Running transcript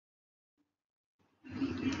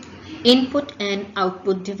Input and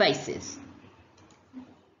output devices.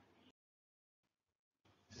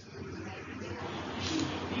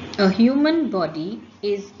 A human body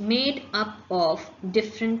is made up of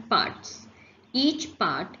different parts. Each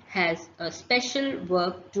part has a special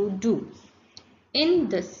work to do. In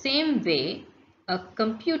the same way, a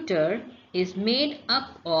computer is made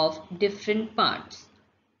up of different parts.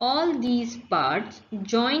 All these parts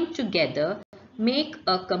joined together make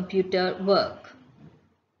a computer work.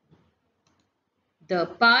 The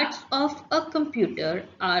parts of a computer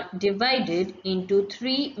are divided into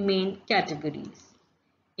three main categories: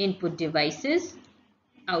 input devices,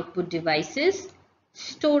 output devices,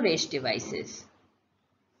 storage devices.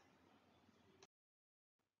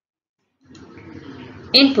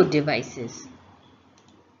 Input devices.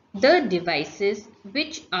 The devices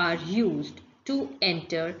which are used to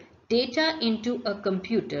enter data into a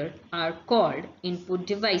computer are called input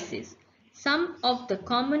devices. Some of the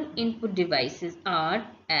common input devices are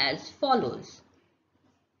as follows.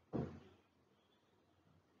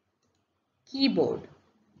 Keyboard.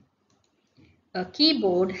 A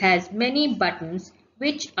keyboard has many buttons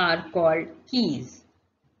which are called keys.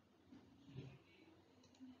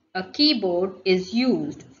 A keyboard is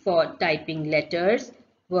used for typing letters,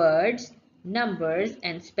 words, numbers,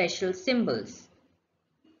 and special symbols.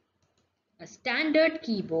 A standard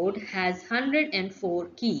keyboard has 104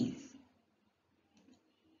 keys.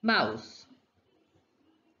 Mouse.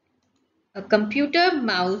 A computer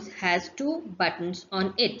mouse has two buttons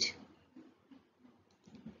on it.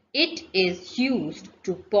 It is used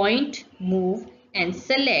to point, move, and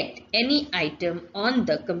select any item on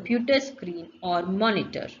the computer screen or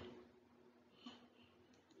monitor.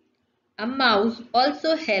 A mouse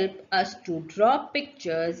also helps us to draw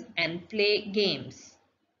pictures and play games.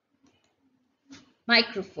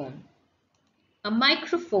 Microphone. A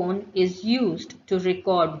microphone is used to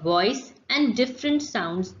record voice and different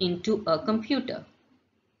sounds into a computer.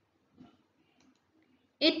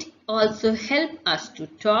 It also helps us to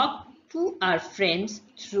talk to our friends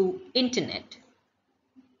through internet.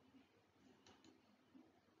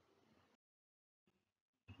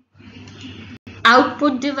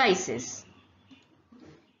 Output devices.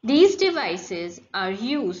 These devices are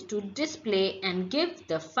used to display and give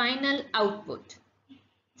the final output.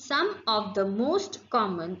 Some of the most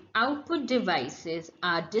common output devices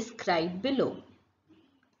are described below.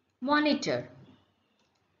 Monitor.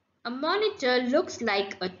 A monitor looks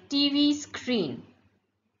like a TV screen.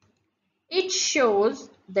 It shows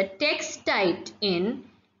the text typed in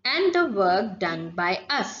and the work done by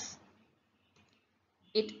us.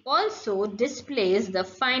 It also displays the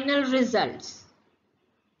final results.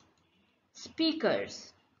 Speakers.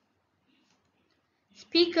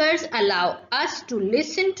 Speakers allow us to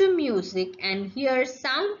listen to music and hear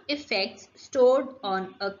sound effects stored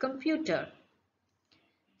on a computer.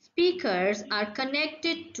 Speakers are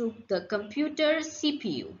connected to the computer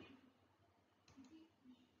CPU.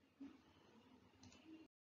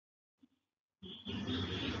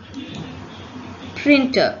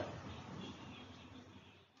 Printer.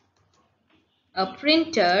 A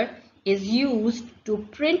printer is used to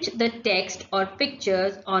print the text or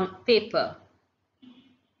pictures on paper.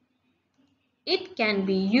 It can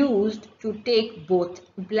be used to take both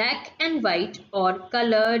black and white or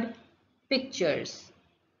colored pictures.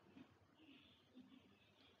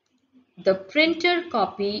 The printer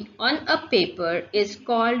copy on a paper is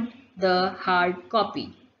called the hard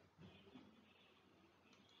copy.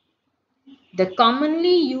 The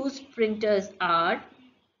commonly used printers are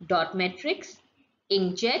dot matrix,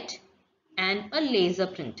 inkjet, and a laser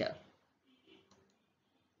printer.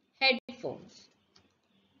 Headphones.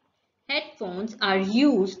 Headphones are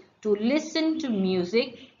used to listen to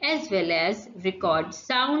music as well as record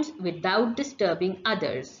sounds without disturbing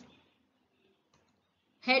others.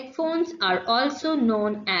 Headphones are also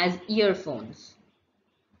known as earphones.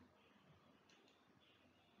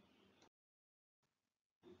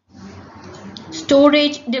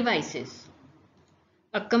 Storage devices.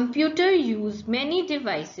 A computer uses many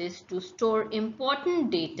devices to store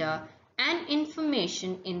important data and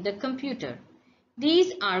information in the computer.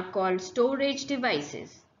 These are called storage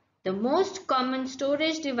devices. The most common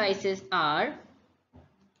storage devices are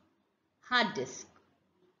hard disk.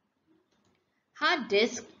 Hard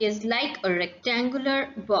disk is like a rectangular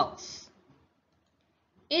box.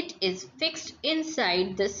 It is fixed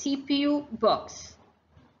inside the CPU box.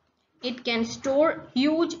 It can store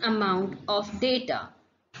huge amount of data.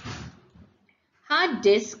 Hard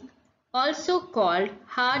disk, also called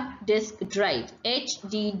hard disk drive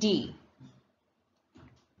 (HDD),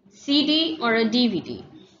 CD or a DVD.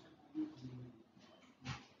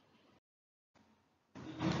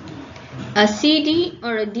 A CD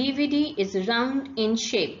or a DVD is round in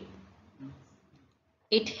shape.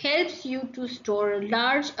 It helps you to store a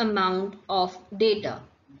large amount of data.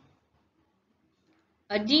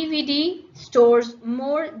 A DVD stores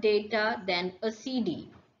more data than a CD.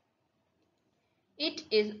 It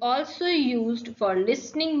is also used for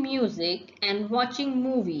listening music and watching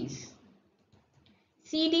movies.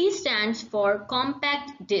 CD stands for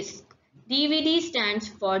compact disc. DVD stands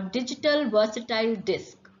for digital versatile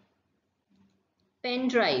disc. Pen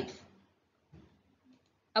drive.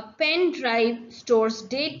 A pen drive stores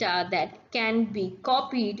data that can be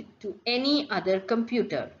copied to any other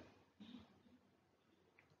computer.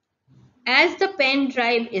 As the pen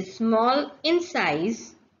drive is small in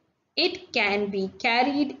size, it can be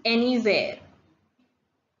carried anywhere.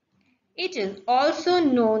 It is also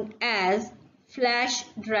known as flash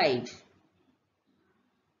drive.